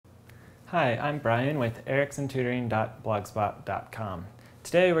Hi, I'm Brian with ericksontutoring.blogspot.com.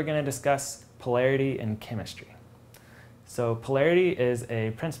 Today we're going to discuss polarity in chemistry. So polarity is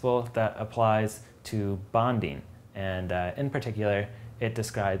a principle that applies to bonding, and in particular it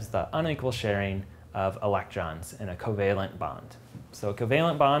describes the unequal sharing of electrons in a covalent bond. So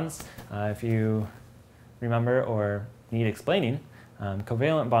covalent bonds, if you remember or need explaining,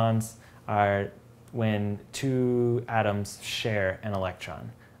 covalent bonds are when two atoms share an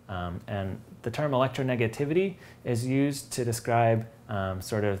electron. And the term electronegativity is used to describe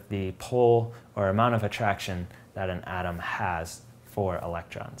sort of the pull or amount of attraction that an atom has for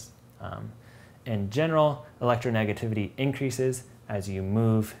electrons. In general, electronegativity increases as you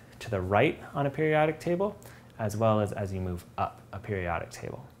move to the right on a periodic table, as well as you move up a periodic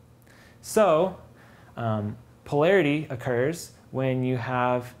table. So polarity occurs when you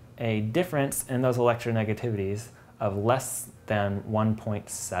have a difference in those electronegativities of less than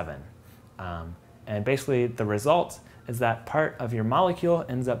 1.7. And basically the result is that part of your molecule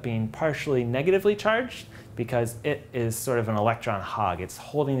ends up being partially negatively charged because it is sort of an electron hog. It's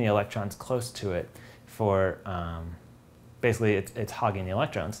holding the electrons close to it for, basically it's hogging the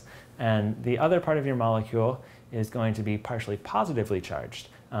electrons. And the other part of your molecule is going to be partially positively charged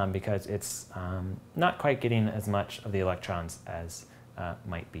because it's not quite getting as much of the electrons as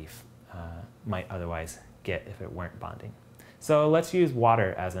might otherwise get if it weren't bonding. So let's use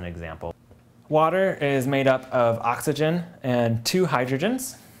water as an example. Water is made up of oxygen and two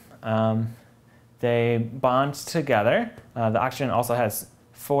hydrogens. They bond together. The oxygen also has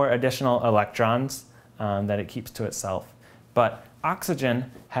 4 additional electrons that it keeps to itself. But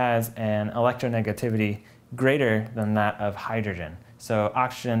oxygen has an electronegativity greater than that of hydrogen. So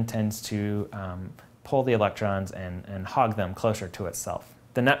oxygen tends to pull the electrons and hog them closer to itself.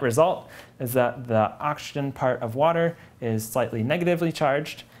 The net result is that the oxygen part of water is slightly negatively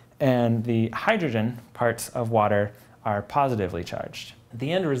charged, and the hydrogen parts of water are positively charged.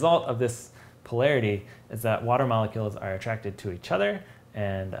 The end result of this polarity is that water molecules are attracted to each other,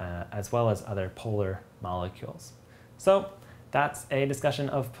 and as well as other polar molecules. So that's a discussion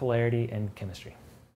of polarity in chemistry.